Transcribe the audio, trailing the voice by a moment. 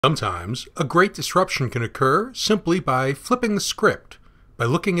Sometimes, a great disruption can occur simply by flipping the script, by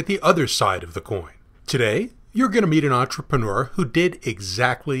looking at the other side of the coin. Today, you're going to meet an entrepreneur who did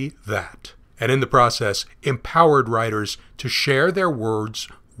exactly that, and in the process, empowered writers to share their words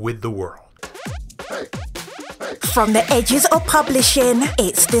with the world. From the edges of publishing,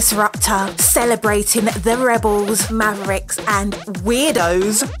 it's Disruptor, celebrating the rebels, mavericks, and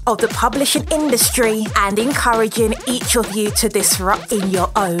weirdos of the publishing industry and encouraging each of you to disrupt in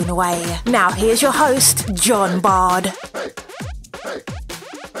your own way. Now here's your host, John Bard.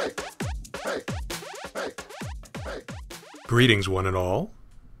 Greetings, one and all.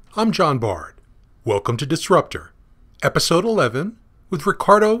 I'm John Bard. Welcome to Disruptor, Episode 11, with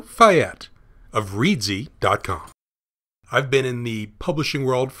Ricardo Fayet of Reedsy.com. I've been in the publishing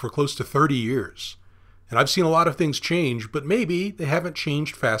world for close to 30 years, and I've seen a lot of things change, but maybe they haven't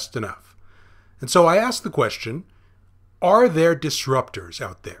changed fast enough. And so I asked the question, are there disruptors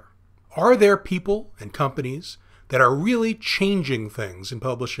out there? Are there people and companies that are really changing things in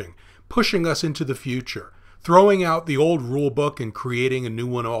publishing, pushing us into the future, throwing out the old rule book and creating a new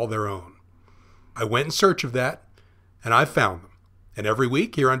one all their own? I went in search of that, and I found them. And every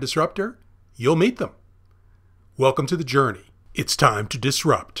week here on Disruptor, you'll meet them. Welcome to the journey. It's time to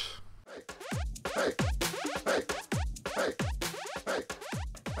disrupt.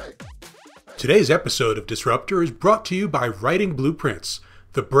 Today's episode of Disruptor is brought to you by Writing Blueprints,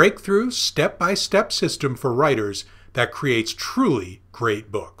 the breakthrough step-by-step system for writers that creates truly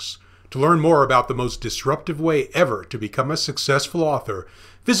great books. To learn more about the most disruptive way ever to become a successful author,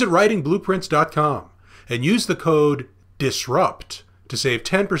 visit writingblueprints.com and use the code DISRUPT to save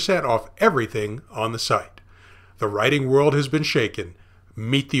 10% off everything on the site. The writing world has been shaken.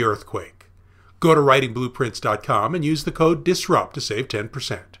 Meet the earthquake. Go to writingblueprints.com and use the code DISRUPT to save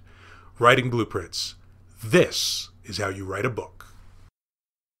 10%. Writing Blueprints. This is how you write a book.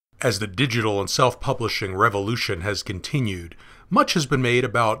 As the digital and self-publishing revolution has continued, much has been made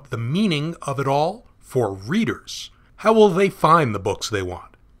about the meaning of it all for readers. How will they find the books they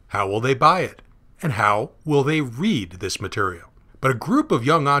want? How will they buy it? And how will they read this material? But a group of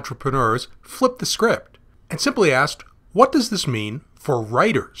young entrepreneurs flipped the script and simply asked, what does this mean for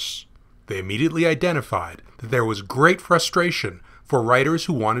writers? They immediately identified that there was great frustration for writers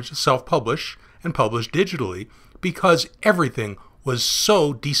who wanted to self-publish and publish digitally because everything was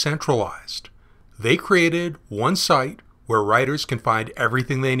so decentralized. They created one site where writers can find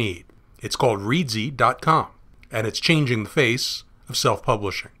everything they need. It's called Reedsy.com, and it's changing the face of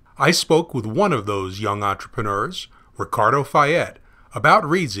self-publishing. I spoke with one of those young entrepreneurs, Ricardo Fayet, about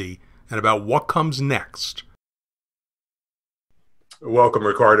Reedsy and about what comes next. Welcome,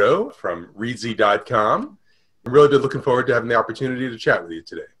 Ricardo, from Reedsy.com. I'm really been looking forward to having the opportunity to chat with you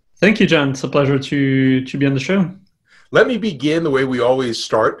today. Thank you, John. It's a pleasure to be on the show. Let me begin the way we always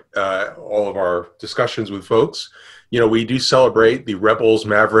start all of our discussions with folks. You know, we do celebrate the rebels,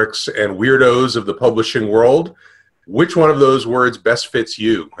 mavericks, and weirdos of the publishing world. Which one of those words best fits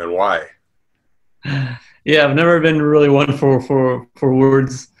you and why? Yeah, I've never been really one for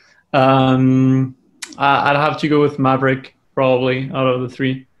words. I'd have to go with Maverick, probably, out of the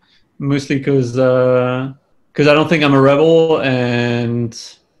three. Mostly because I don't think I'm a rebel,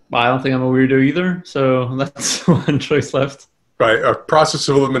 and I don't think I'm a weirdo either. So that's one choice left. Right, a process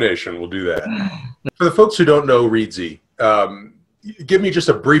of elimination. We'll do that. For the folks who don't know Reedsy, give me just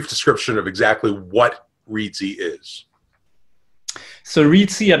a brief description of exactly what Reedsy is. So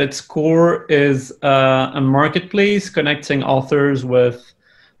Reedsy at its core is a marketplace connecting authors with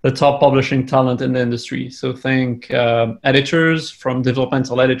the top publishing talent in the industry. So think editors, from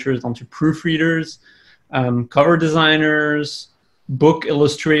developmental editors down to proofreaders, cover designers, book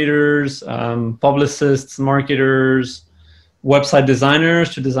illustrators, publicists, marketers, website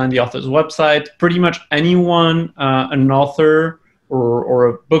designers to design the author's website. Pretty much anyone an author or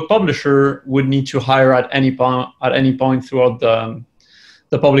a book publisher would need to hire at any point throughout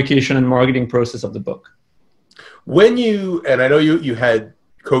the publication and marketing process of the book. When you, and I know you had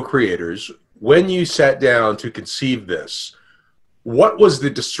co-creators, when you sat down to conceive this, what was the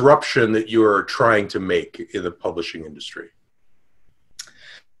disruption that you were trying to make in the publishing industry?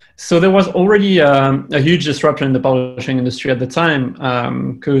 So there was already a huge disruption in the publishing industry at the time,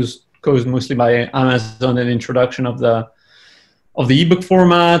 caused mostly by Amazon and introduction of the ebook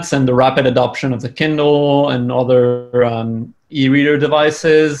formats and the rapid adoption of the Kindle and other e-reader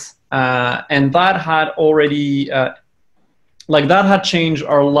devices, and that had already that had changed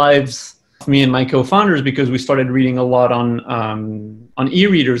our lives, me and my co-founders, because we started reading a lot on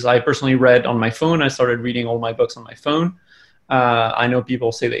e-readers. I personally read on my phone. I started reading all my books on my phone. I know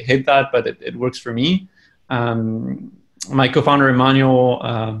people say they hate that, but it works for me. my co-founder Emmanuel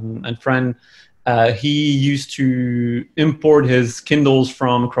and friend, he used to import his Kindles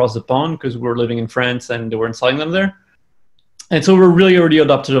from across the pond because we were living in France and they weren't selling them there. And so we're really early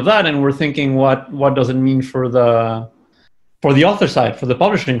adopters of that, and we're thinking, what does it mean for the author side, for the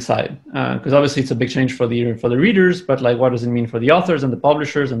publishing side? Because obviously it's a big change for the readers, but like, what does it mean for the authors and the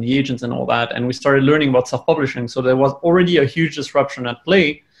publishers and the agents and all that? And we started learning about self-publishing. So there was already a huge disruption at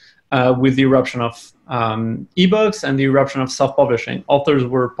play with the eruption of ebooks and the eruption of self-publishing. Authors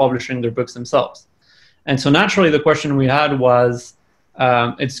were publishing their books themselves. And so naturally the question we had was,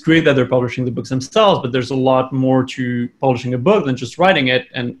 it's great that they're publishing the books themselves, but there's a lot more to publishing a book than just writing it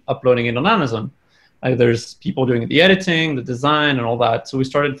and uploading it on Amazon. Like, there's people doing the editing, the design, and all that. So we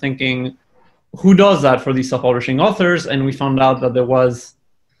started thinking, who does that for these self-publishing authors? And we found out that there was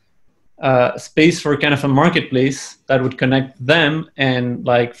space for kind of a marketplace that would connect them and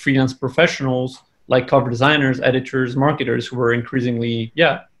like freelance professionals, like cover designers, editors, marketers, who were increasingly,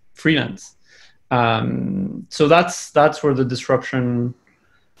 freelance. So that's where the disruption,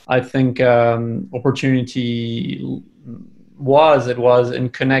 I think, opportunity was. It was in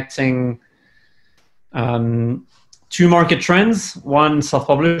connecting two market trends: one,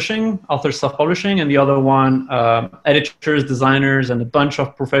 self-publishing, authors self-publishing, and the other one, editors, designers, and a bunch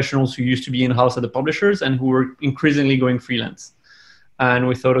of professionals who used to be in-house at the publishers and who were increasingly going freelance. And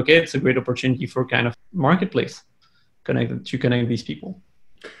we thought, okay, it's a great opportunity for kind of marketplace to connect these people.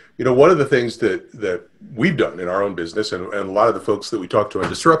 You know, one of the things that we've done in our own business, and a lot of the folks that we talk to on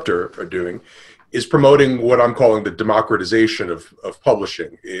Disruptor are doing, is promoting what I'm calling the democratization of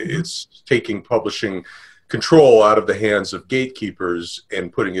publishing. It's taking publishing control out of the hands of gatekeepers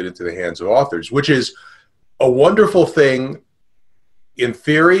and putting it into the hands of authors, which is a wonderful thing in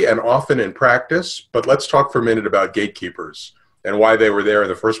theory and often in practice. But let's talk for a minute about gatekeepers and why they were there in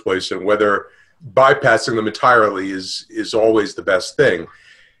the first place, and whether bypassing them entirely is always the best thing.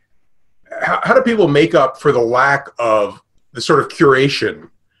 How do people make up for the lack of the sort of curation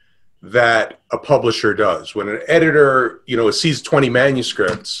that a publisher does? When an editor, sees 20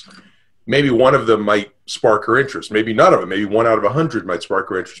 manuscripts, maybe one of them might spark her interest. Maybe none of them. Maybe 1 out of 100 might spark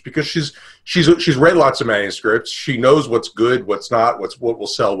her interest because she's read lots of manuscripts. She knows what's good, what's not, what will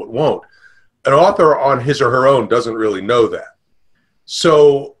sell, what won't. An author on his or her own doesn't really know that.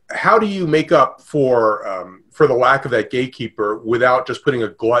 So how do you make up for the lack of that gatekeeper without just putting a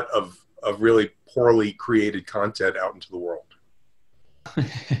glut of really poorly created content out into the world?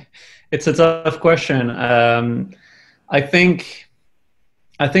 It's a tough question. I think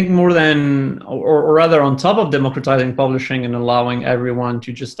more than, or rather on top of democratizing publishing and allowing everyone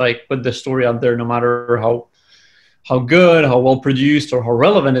to just like put the story out there, no matter how good, how well produced, or how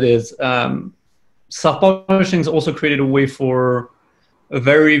relevant it is, self-publishing has also created a way for a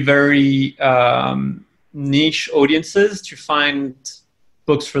very, very niche audiences to find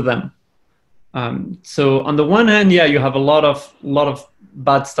books for them. So on the one hand, you have a lot of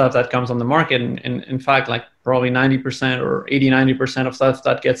bad stuff that comes on the market. And in fact, like probably 90% or 80-90% of stuff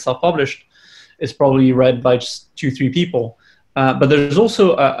that gets self-published is probably read by just 2-3 people. But there's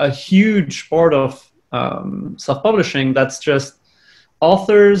also a huge part of self-publishing that's just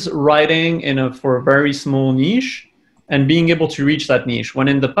authors writing for a very small niche and being able to reach that niche. When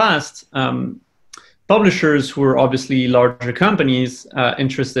in the past, publishers who are obviously larger companies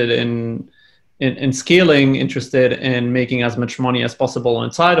interested in scaling, interested in making as much money as possible on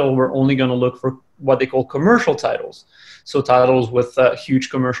a title, we're only going to look for what they call commercial titles. So titles with huge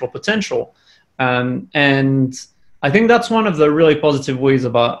commercial potential. And I think that's one of the really positive things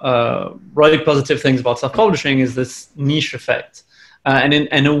about self-publishing is this niche effect. And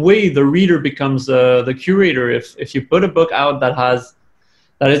in a way, the reader becomes the curator. If you put a book out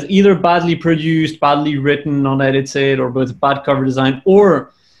that is either badly produced, badly written, unedited, or with bad cover design,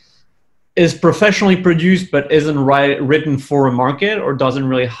 or is professionally produced but isn't written for a market or doesn't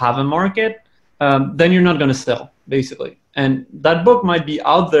really have a market, then you're not going to sell, basically. And that book might be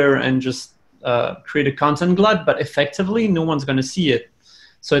out there and just create a content glut, but effectively no one's going to see it.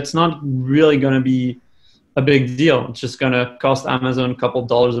 So it's not really going to be a big deal. It's just going to cost Amazon a couple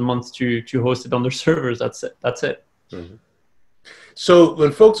 $1 a month to host it on their servers. That's it. Mm-hmm. So when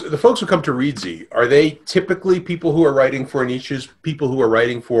the folks who come to Reedsy, are they typically people who are writing for niches, people who are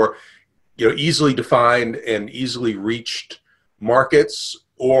writing for easily defined and easily reached markets,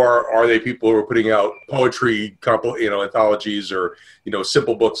 or are they people who are putting out poetry, anthologies, or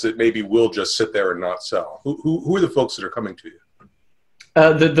simple books that maybe will just sit there and not sell? Who are the folks that are coming to you?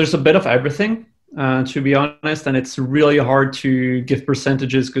 There's a bit of everything, to be honest, and it's really hard to give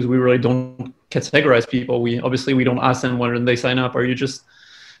percentages because we really don't categorize people. We don't ask them when they sign up. Are you just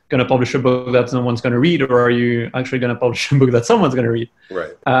going to publish a book that no one's going to read, or are you actually going to publish a book that someone's going to read?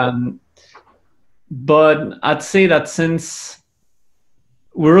 Right. But I'd say that since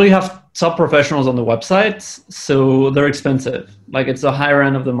we really have top professionals on the website, so they're expensive. Like, it's the higher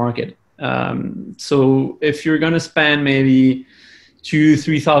end of the market. So if you're going to spend maybe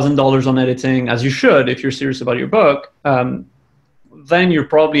 $2,000-$3,000 on editing, as you should if you're serious about your book, then you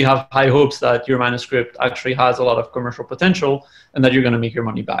probably have high hopes that your manuscript actually has a lot of commercial potential and that you're going to make your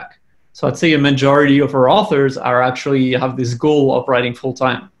money back. So I'd say a majority of our authors are actually have this goal of writing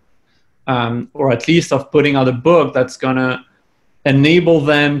full-time, or at least of putting out a book that's going to enable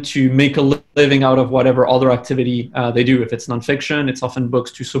them to make a living out of whatever other activity they do. If it's nonfiction, it's often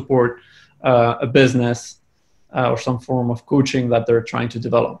books to support a business or some form of coaching that they're trying to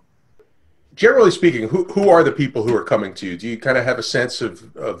develop. Generally speaking, who are the people who are coming to you? Do you kind of have a sense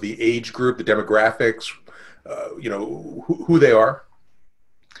of the age group, the demographics, who they are?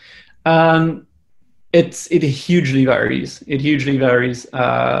 It hugely varies. It hugely varies.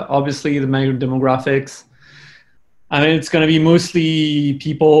 Obviously, the demographics, I mean, it's going to be mostly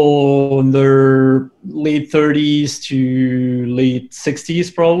people in their late 30s to late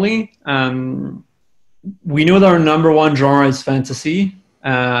 60s, probably. We know that our number one genre is fantasy.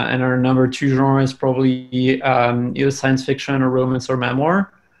 And our number two genre is probably either science fiction or romance or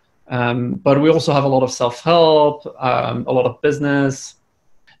memoir. But we also have a lot of self-help, a lot of business.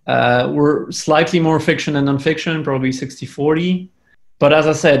 We're slightly more fiction and nonfiction, probably 60-40. But as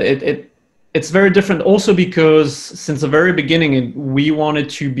I said, it's very different also because since the very beginning, we wanted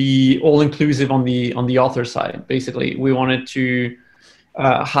to be all-inclusive on the author side, basically. We wanted to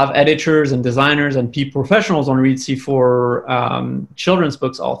have editors and designers and professionals on Reedsy for children's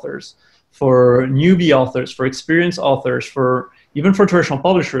books authors, for newbie authors, for experienced authors, even for traditional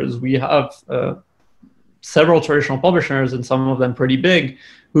publishers. We have several traditional publishers, and some of them pretty big,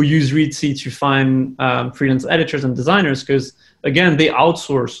 who use Reedsy to find freelance editors and designers because, again, they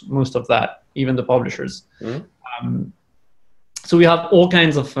outsource most of that, even the publishers. Mm-hmm. So we have all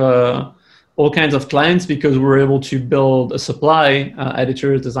kinds of clients because we're able to build a supply,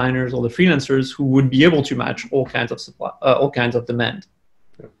 editors, designers, all the freelancers who would be able to match all kinds of supply, all kinds of demand.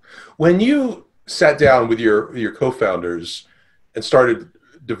 When you sat down with your co-founders and started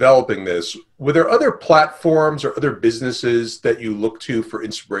developing this, were there other platforms or other businesses that you look to for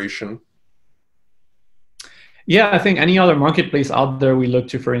inspiration? Yeah, I think any other marketplace out there we look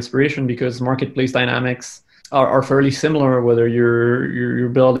to for inspiration because marketplace dynamics are fairly similar, whether you're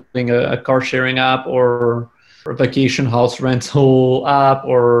building a car sharing app or a vacation house rental app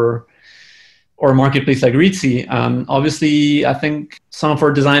or a marketplace like Reedsy. Obviously, I think some of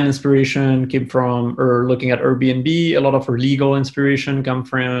our design inspiration came from looking at Airbnb. A lot of our legal inspiration came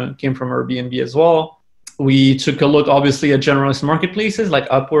from Airbnb as well. We took a look, obviously, at generalist marketplaces like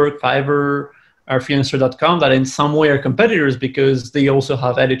Upwork, Fiverr, or Freelancer.com that in some way are competitors because they also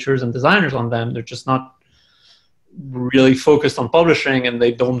have editors and designers on them. They're just not really focused on publishing and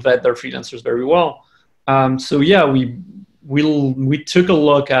they don't vet their freelancers very well. So yeah, we took a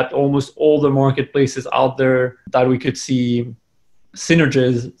look at almost all the marketplaces out there that we could see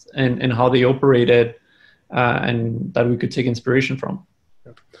synergies in how they operated and that we could take inspiration from.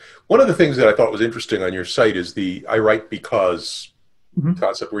 One of the things that I thought was interesting on your site is the I write because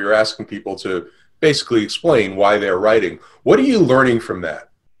concept, where you're asking people to basically explain why they're writing. What are you learning from that?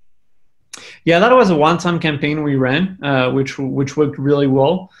 Yeah, that was a one-time campaign we ran, which worked really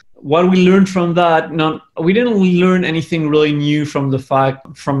well. What we learned from that, we didn't learn anything really new from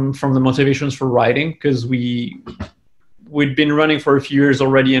the motivations for writing, because we'd been running for a few years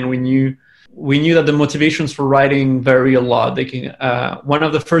already, and we knew that the motivations for writing vary a lot. They can one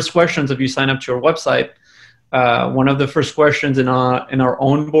of the first questions if you sign up to our website, one of the first questions in our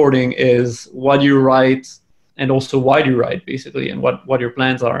onboarding is what do you write, and also why do you write, basically, and what your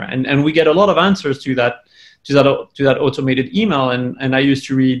plans are. And we get a lot of answers to that automated email, and I used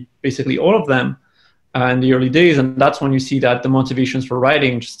to read basically all of them in the early days, and that's when you see that the motivations for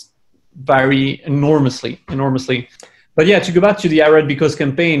writing just vary enormously. But yeah, to go back to the I Write Because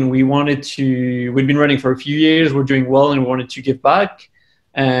campaign, we'd been running for a few years, we're doing well, and we wanted to give back.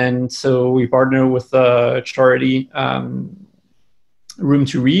 And so we partnered with a charity, Room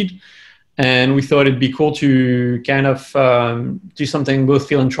to Read, and we thought it'd be cool to kind of do something both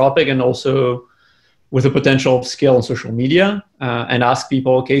philanthropic and also with a potential of scale on social media, and ask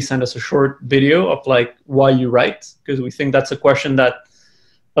people, okay, send us a short video of like why you write, because we think that's a question that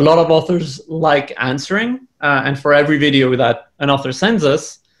a lot of authors like answering. And for every video that an author sends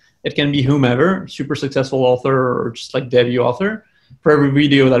us, it can be whomever, super successful author or just like debut author. For every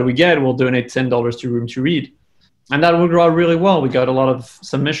video that we get, we'll donate $10 to Room to Read. And that worked out really well. We got a lot of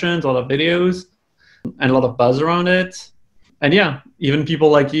submissions, a lot of videos, and a lot of buzz around it. And yeah, even people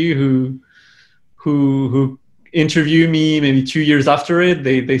like you who interview me maybe 2 years after it,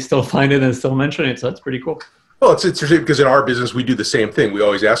 they still find it and still mention it. So that's pretty cool. Well, it's interesting because in our business, we do the same thing. We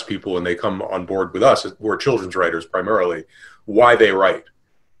always ask people when they come on board with us, we're children's writers primarily, why they write.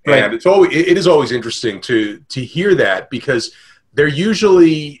 Right. And it is always interesting to hear that, because they're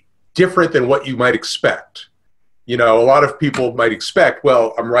usually different than what you might expect. You know, a lot of people might expect,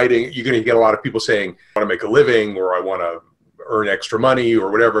 well, I'm writing, you're going to get a lot of people saying, I want to make a living, or I want to earn extra money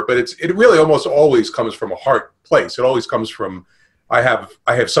or whatever. But it really almost always comes from a heart place. It always comes from, I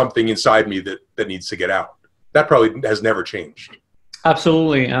have something inside me that needs to get out. That probably has never changed.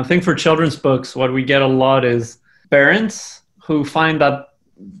 Absolutely. And I think for children's books, what we get a lot is parents who find that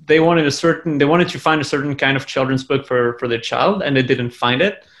they wanted to find a certain kind of children's book for their child, and they didn't find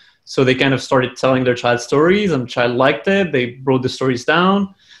it. So they kind of started telling their child stories, and the child liked it. They wrote the stories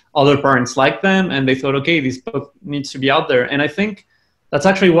down. Other parents liked them, and they thought, okay, this book needs to be out there. And I think that's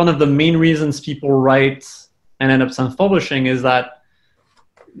actually one of the main reasons people write and end up self-publishing, is that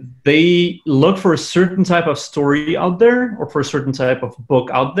they look for a certain type of story out there, or for a certain type of book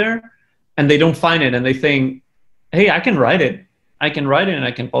out there, and they don't find it. And they think, hey, I can write it and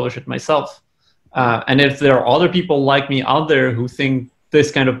I can publish it myself. And if there are other people like me out there who think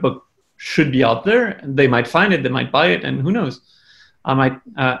this kind of book should be out there, they might find it, they might buy it, and who knows, I might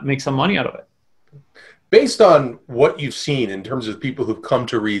make some money out of it. Based on what you've seen in terms of people who've come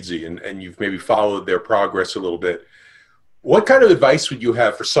to Reedsy, and you've maybe followed their progress a little bit, what kind of advice would you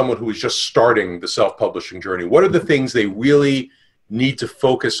have for someone who is just starting the self-publishing journey? What are the things they really need to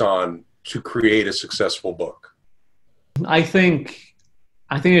focus on to create a successful book? I think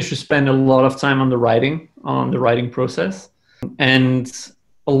I should spend a lot of time on the writing process. And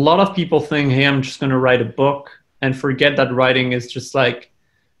a lot of people think, hey, I'm just going to write a book, and forget that writing is just like,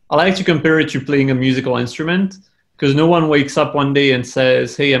 I like to compare it to playing a musical instrument, because no one wakes up one day and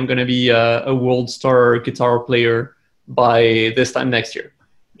says, hey, I'm going to be a world star guitar player by this time next year,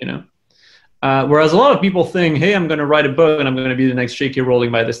 you know? Whereas a lot of people think, hey, I'm going to write a book and I'm going to be the next J.K. Rowling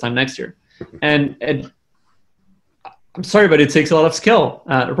by this time next year. And I'm sorry, but it takes a lot of skill.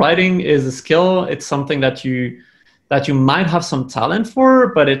 Writing is a skill. It's something that you might have some talent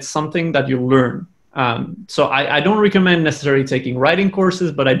for, but it's something that you learn. So I don't recommend necessarily taking writing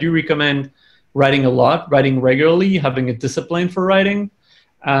courses, but I do recommend writing a lot, writing regularly, having a discipline for writing.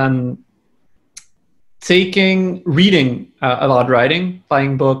 Reading about writing,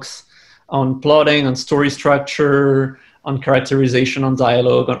 buying books on plotting, on story structure, on characterization, on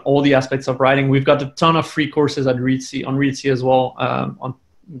dialogue, on all the aspects of writing. We've got a ton of free courses at Reedsy, on Reedsy as well,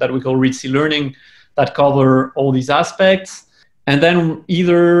 that we call Reedsy Learning, that cover all these aspects. And then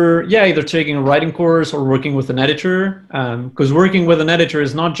either taking a writing course or working with an editor, because working with an editor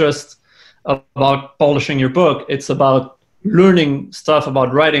is not just about publishing your book, it's about learning stuff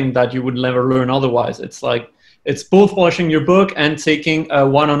about writing that you would never learn otherwise. It's both publishing your book and taking a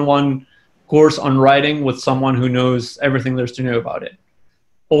one-on-one course on writing with someone who knows everything there's to know about it.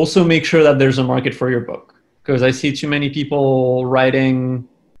 Also make sure that there's a market for your book, because I see too many people writing.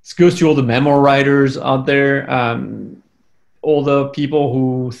 This goes to all the memoir writers out there, all the people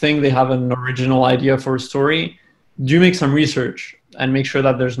who think they have an original idea for a story. Do make some research and make sure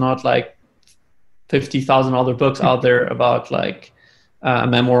that there's not like 50,000 other books out there about like a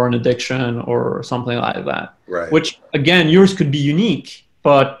memoir on addiction or something like that. Right. Which again, yours could be unique,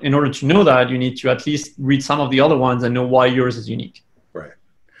 but in order to know that, you need to at least read some of the other ones and know why yours is unique. Right.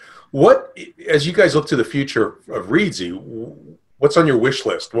 As you guys look to the future of Reedsy, what's on your wish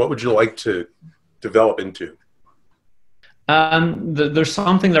list? What would you like to develop into? There's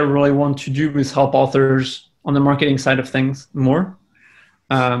something that I really want to do is help authors on the marketing side of things more.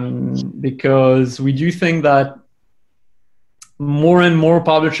 Because we do think that more and more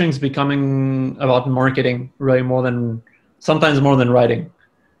publishing is becoming about marketing, really sometimes more than writing.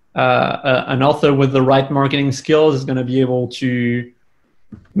 An author with the right marketing skills is going to be able to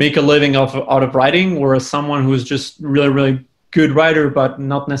make a living out of writing, whereas someone who's just really, really good writer but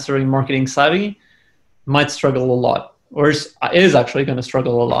not necessarily marketing savvy might struggle a lot, or is actually going to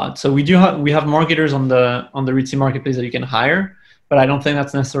struggle a lot. So we have marketers on the Reedsy marketplace that you can hire, but I don't think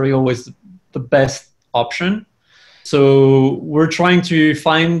that's necessarily always the best option. So we're trying to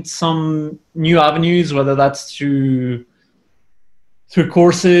find some new avenues, whether that's through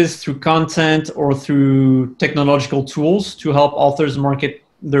courses, through content, or through technological tools to help authors market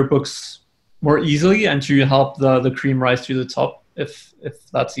their books more easily and to help the cream rise to the top, if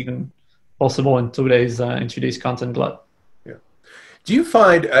that's even possible in today's content glut. Do you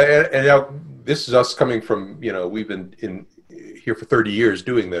find, and now this is us coming from, we've been in here for 30 years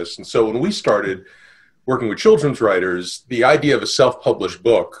doing this. And so when we started working with children's writers, the idea of a self-published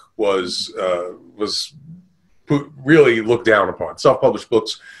book was really looked down upon. Self-published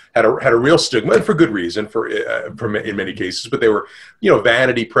books had a real stigma, and for good reason, in many cases. But they were,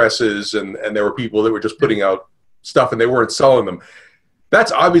 vanity presses, and there were people that were just putting out stuff and they weren't selling them.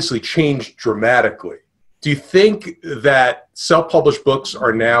 That's obviously changed dramatically. Do you think that self-published books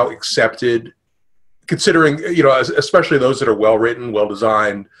are now accepted, considering, especially those that are well-written,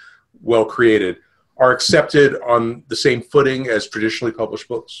 well-designed, well-created, are accepted on the same footing as traditionally published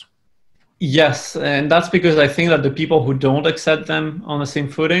books? Yes, and that's because I think that the people who don't accept them on the same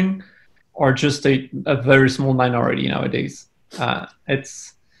footing are just a very small minority nowadays.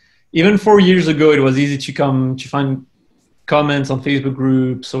 It's even 4 years ago, it was easy to find comments on Facebook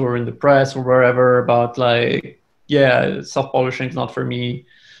groups or in the press or wherever about self-publishing is not for me,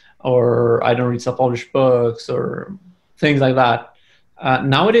 or I don't read self-published books or things like that.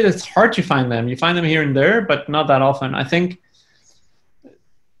 Nowadays, it's hard to find them. You find them here and there, but not that often. I think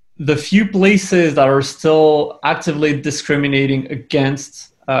the few places that are still actively discriminating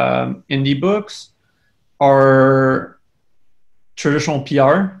against indie books are traditional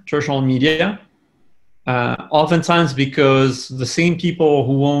PR, traditional media. Oftentimes because the same people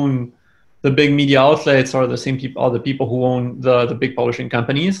who own the big media outlets are the people who own the big publishing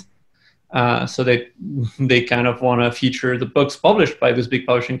companies. So they kind of want to feature the books published by those big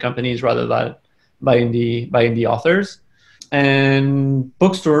publishing companies rather than by indie authors. And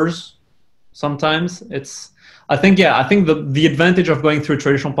bookstores, sometimes I think the advantage of going through a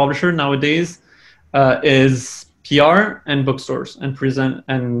traditional publisher nowadays is PR and bookstores and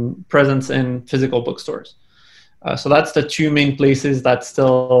presence in physical bookstores. So that's the two main places that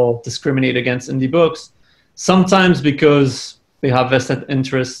still discriminate against indie books, sometimes because they have vested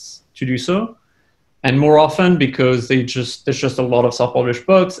interests to do so, and more often because there's just a lot of self-published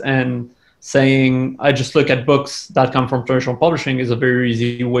books, and saying I just look at books that come from traditional publishing is a very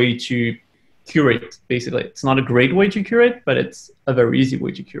easy way to curate, basically. It's not a great way to curate, but it's a very easy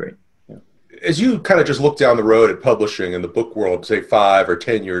way to curate. As you kind of just look down the road at publishing in the book world, say 5 or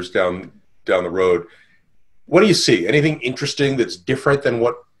 10 years down the road, what do you see? Anything interesting that's different than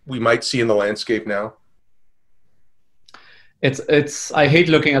what we might see in the landscape now? I hate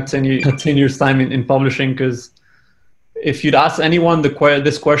looking at 10 years time in publishing, because if you'd asked anyone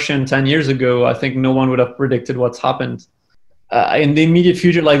this question 10 years ago, I think no one would have predicted what's happened. In the immediate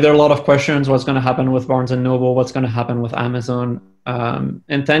future, there are a lot of questions. What's going to happen with Barnes & Noble? What's going to happen with Amazon?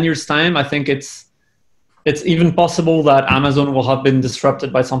 In 10 years' time, I think it's even possible that Amazon will have been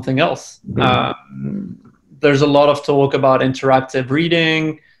disrupted by something else. There's a lot of talk about interactive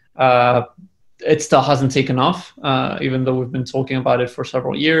reading. It still hasn't taken off, even though we've been talking about it for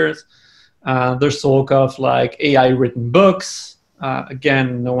several years. There's talk of AI-written books.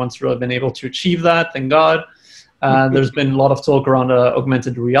 Again, no one's really been able to achieve that, thank God. There's been a lot of talk around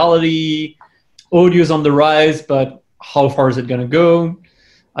augmented reality. Audio is on the rise, but how far is it going to go?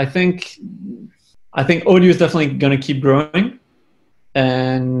 I think audio is definitely going to keep growing.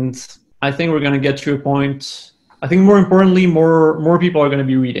 And I think we're going to get to a point, I think more importantly, more people are going to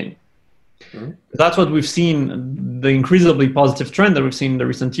be reading. Mm-hmm. That's what we've seen. The increasingly positive trend that we've seen in the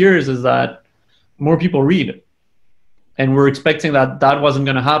recent years is that more people read. And we're expecting that wasn't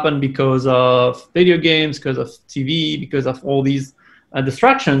going to happen because of video games, because of TV, because of all these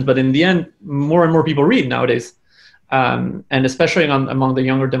distractions. But in the end, more and more people read nowadays. And especially among the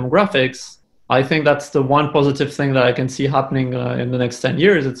younger demographics, I think that's the one positive thing that I can see happening in the next 10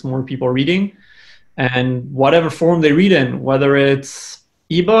 years. It's more people reading, and whatever form they read in, whether it's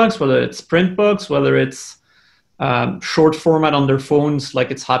ebooks, whether it's print books, whether it's short format on their phones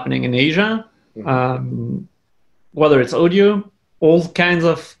like it's happening in Asia, whether it's audio, all kinds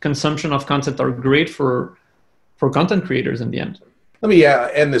of consumption of content are great for content creators in the end. Let me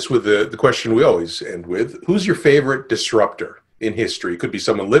end this with the question we always end with. Who's your favorite disruptor in history? It could be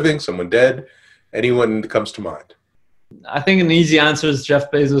someone living, someone dead, anyone that comes to mind. I think an easy answer is Jeff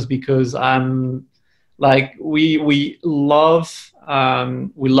Bezos, because we love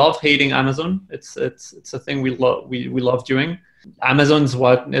hating Amazon. It's a thing we love doing. Amazon's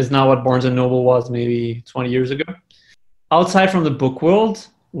is now what Barnes & Noble was maybe 20 years ago. Outside from the book world,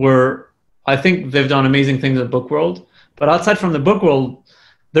 where I think they've done amazing things in the book world, but outside from the book world,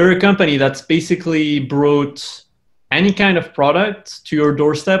 they're a company that's basically brought any kind of product to your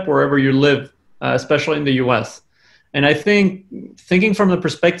doorstep wherever you live, especially in the US. And I think, thinking from the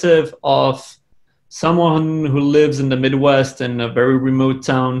perspective of someone who lives in the Midwest in a very remote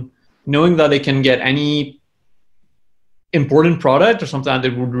town, knowing that they can get any important product or something that they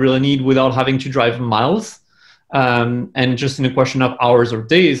would really need without having to drive miles. And just in a question of hours or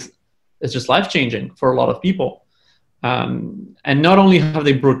days, it's just life-changing for a lot of people. And not only have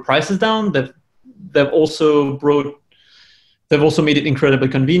they brought prices down, they've also made it incredibly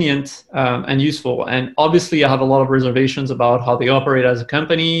convenient and useful. And obviously, I have a lot of reservations about how they operate as a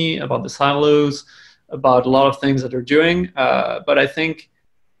company, about the silos, about a lot of things that they're doing. But I think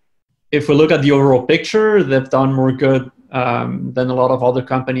if we look at the overall picture, they've done more good than a lot of other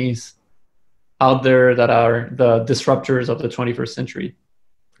companies out there that are the disruptors of the 21st century.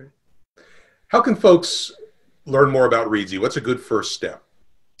 Okay. How can folks learn more about Reedsy? What's a good first step?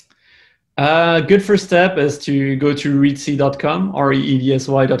 Good first step is to go to reedsy.com,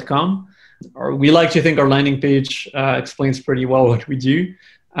 reedsy.com. We like to think our landing page explains pretty well what we do.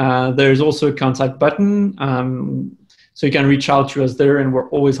 There's also a contact button, so you can reach out to us there, and we're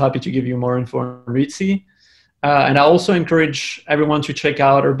always happy to give you more info on Reedsy. And I also encourage everyone to check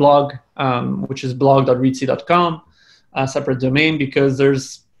out our blog, which is blog.reedsy.com, a separate domain, because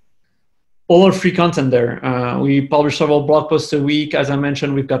there's all our free content there. We publish several blog posts a week. As I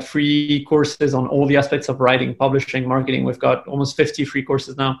mentioned, we've got free courses on all the aspects of writing, publishing, marketing. We've got almost 50 free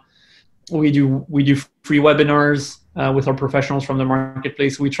courses now. We do free webinars with our professionals from the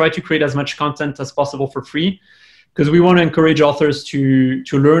marketplace. We try to create as much content as possible for free because we want to encourage authors to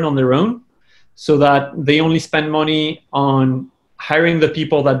learn on their own so that they only spend money on hiring the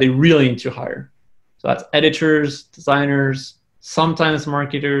people that they really need to hire. So that's editors, designers, sometimes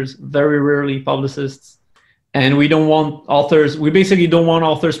marketers, very rarely publicists. And we don't want authors, we basically don't want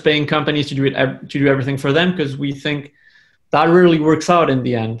authors paying companies to do everything for them, because we think that rarely works out in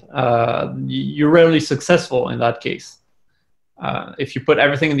the end. You're rarely successful in that case. If you put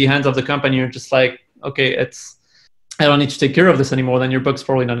everything in the hands of the company, you're just like, okay, I don't need to take care of this anymore, then your book's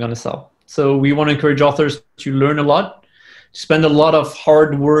probably not going to sell. So we want to encourage authors to learn a lot, to spend a lot of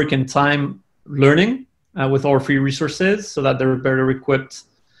hard work and time learning with our free resources so that they're better equipped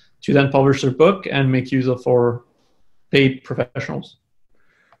to then publish their book and make use of our paid professionals.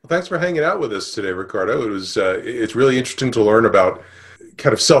 Well, thanks for hanging out with us today, Ricardo. It's really interesting to learn about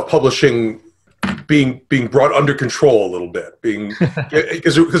kind of self-publishing being brought under control a little bit,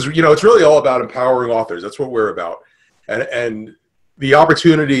 because it's really all about empowering authors. That's what we're about, and the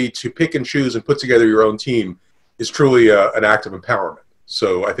opportunity to pick and choose and put together your own team is truly an act of empowerment.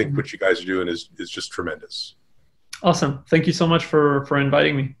 So I think what you guys are doing is just tremendous. Awesome. Thank you so much for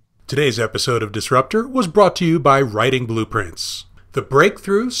inviting me. Today's episode of Disruptor was brought to you by Writing Blueprints, the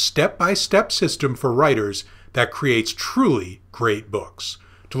breakthrough step-by-step system for writers that creates truly great books.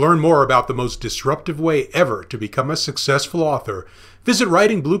 To learn more about the most disruptive way ever to become a successful author, visit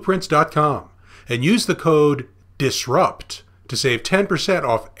writingblueprints.com and use the code DISRUPT to save 10%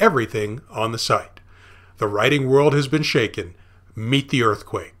 off everything on the site. The writing world has been shaken. Meet the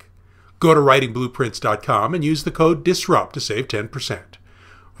earthquake. Go to writingblueprints.com and use the code DISRUPT to save 10%.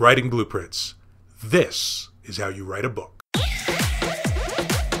 Writing Blueprints. This is how you write a book.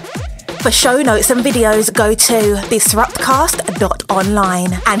 For show notes and videos, go to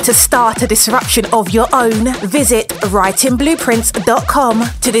disruptcast.online. And to start a disruption of your own, visit writingblueprints.com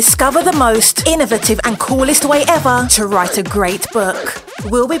to discover the most innovative and coolest way ever to write a great book.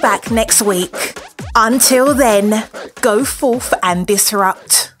 We'll be back next week. Until then, go forth and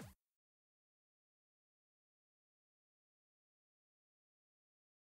disrupt.